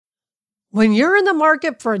When you're in the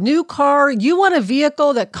market for a new car, you want a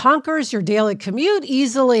vehicle that conquers your daily commute,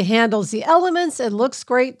 easily handles the elements, and looks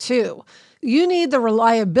great too. You need the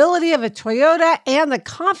reliability of a Toyota and the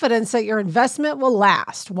confidence that your investment will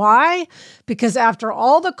last. Why? Because after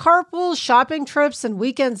all the carpools, shopping trips, and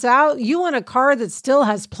weekends out, you want a car that still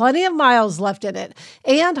has plenty of miles left in it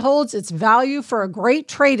and holds its value for a great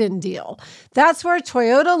trade-in deal. That's where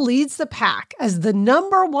Toyota leads the pack as the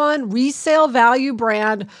 #1 resale value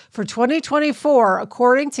brand for 2024,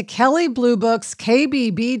 according to Kelley Blue Book's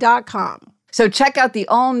KBB.com. So check out the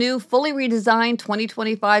all-new, fully redesigned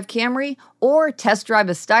 2025 Camry or test drive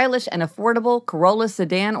a stylish and affordable Corolla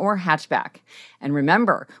sedan or hatchback. And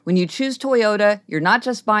remember, when you choose Toyota, you're not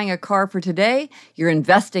just buying a car for today, you're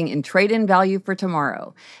investing in trade-in value for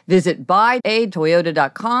tomorrow. Visit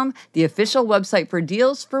buyatoyota.com, the official website for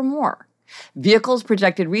deals, for more. Vehicles'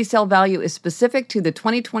 projected resale value is specific to the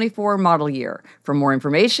 2024 model year. For more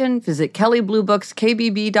information, visit Kelley Blue Book's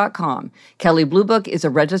KBB.com. Kelley Blue Book is a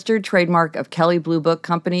registered trademark of Kelley Blue Book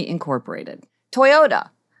Company, Incorporated.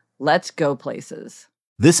 Toyota, let's go places.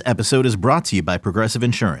 This episode is brought to you by Progressive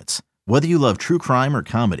Insurance. Whether you love true crime or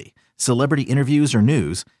comedy, celebrity interviews or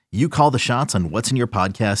news, you call the shots on what's in your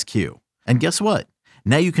podcast queue. And guess what?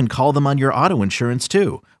 Now you can call them on your auto insurance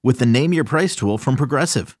too with the Name Your Price tool from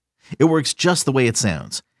Progressive. It works just the way it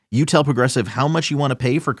sounds. You tell Progressive how much you want to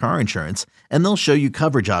pay for car insurance, and they'll show you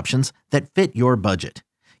coverage options that fit your budget.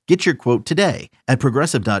 Get your quote today at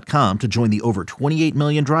Progressive.com to join the over 28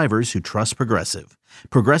 million drivers who trust Progressive.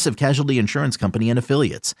 Progressive Casualty Insurance Company and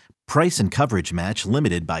Affiliates. Price and coverage match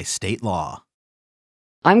limited by state law.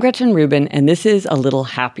 I'm Gretchen Rubin, and this is A Little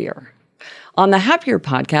Happier. On the Happier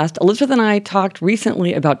podcast, Elizabeth and I talked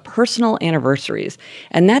recently about personal anniversaries,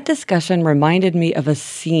 and that discussion reminded me of a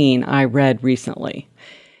scene I read recently.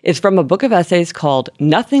 It's from a book of essays called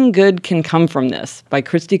Nothing Good Can Come From This by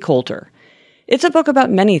Christy Coulter. It's a book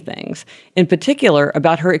about many things, in particular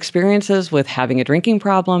about her experiences with having a drinking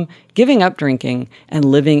problem, giving up drinking, and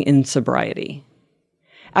living in sobriety.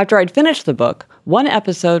 After I'd finished the book, one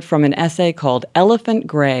episode from an essay called Elephant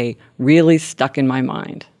Gray really stuck in my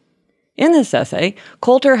mind. In this essay,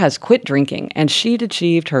 Coulter has quit drinking, and she'd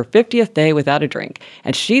achieved her 50th day without a drink,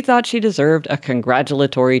 and she thought she deserved a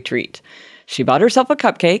congratulatory treat. She bought herself a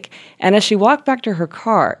cupcake, and as she walked back to her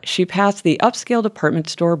car, she passed the upscale department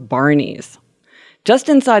store Barney's. Just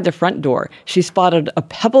inside the front door, she spotted a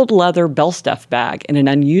pebbled leather Belstaff bag in an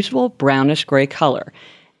unusual brownish-gray color,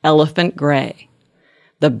 elephant gray.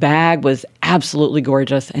 The bag was absolutely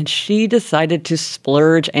gorgeous, and she decided to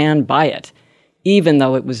splurge and buy it, even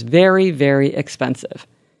though it was very, very expensive.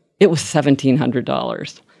 It was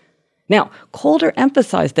 $1,700. Now, Coulter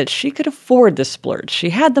emphasized that she could afford this splurge. She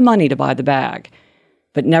had the money to buy the bag.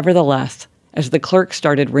 But nevertheless, as the clerk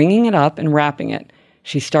started ringing it up and wrapping it,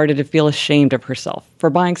 she started to feel ashamed of herself for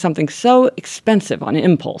buying something so expensive on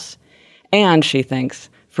impulse. And, she thinks,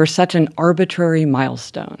 for such an arbitrary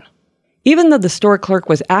milestone. Even though the store clerk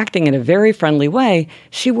was acting in a very friendly way,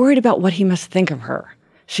 she worried about what he must think of her.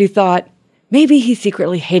 She thought, maybe he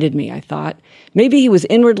secretly hated me, I thought. Maybe he was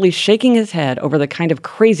inwardly shaking his head over the kind of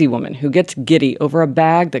crazy woman who gets giddy over a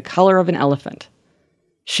bag the color of an elephant.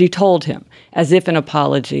 She told him, as if in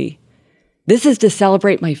apology, "This is to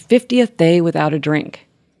celebrate my 50th day without a drink."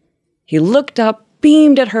 He looked up,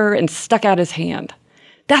 beamed at her, and stuck out his hand.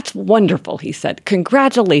 "That's wonderful," he said.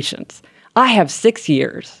 "Congratulations. I have 6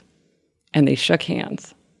 years." And they shook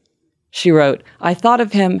hands. She wrote, "I thought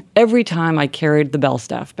of him every time I carried the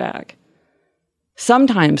Belstaff bag."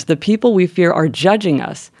 Sometimes the people we fear are judging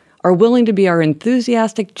us are willing to be our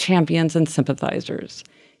enthusiastic champions and sympathizers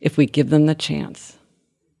if we give them the chance.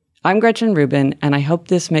 I'm Gretchen Rubin, and I hope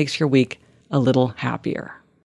this makes your week a little happier.